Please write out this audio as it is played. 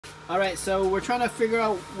Alright, so we're trying to figure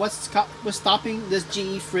out what's stopping this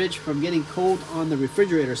GE fridge from getting cold on the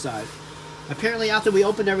refrigerator side. Apparently after we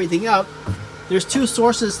opened everything up, there's two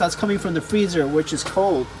sources that's coming from the freezer which is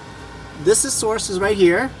cold. This source is right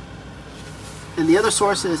here, and the other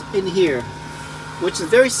source is in here, which is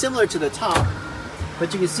very similar to the top,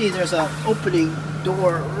 but you can see there's an opening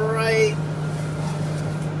door right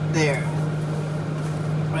there.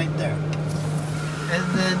 Right there.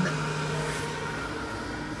 And then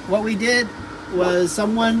what we did was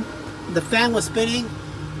the fan was spinning,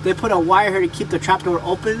 they put a wire here to keep the trapdoor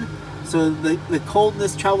open, so the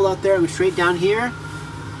coldness traveled out there and straight down here,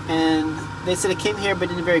 and they said it came here but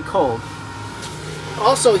didn't very cold.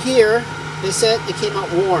 Also here, they said it came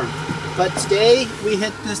out warm, but today we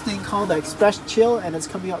hit this thing called the Express Chill and it's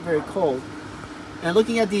coming out very cold. And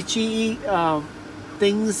looking at these GE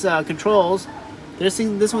controls,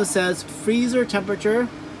 this one says freezer temperature,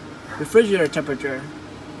 refrigerator temperature.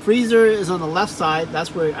 Freezer is on the left side,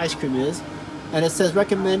 that's where ice cream is, and it says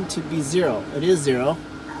recommend to be 0. It is 0.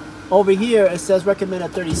 Over here it says recommend at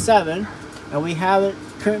 37, and we have it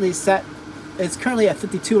currently set. It's currently at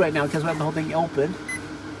 52 right now because we have the whole thing open,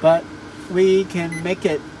 but we can make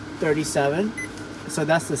it 37, so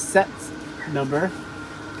that's the set number.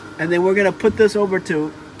 And then we're gonna put this over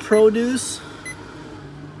to produce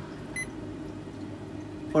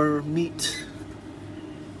or meat,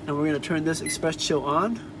 and we're gonna turn this Express Chill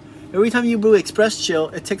on. Every time you brew Express Chill,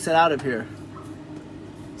 it takes it out of here.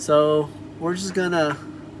 So we're just gonna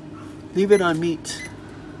leave it on meat.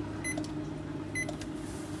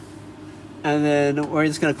 And then we're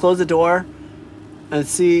just gonna close the door and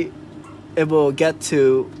see if we'll get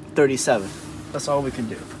to 37. That's all we can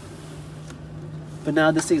do. But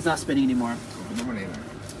now this thing's not spinning anymore.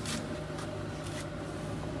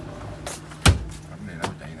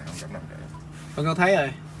 Con thấy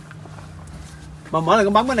rồi. Mà mỗi lần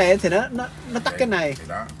con bấm cái này thì nó tắt cái này. Thì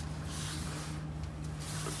đó.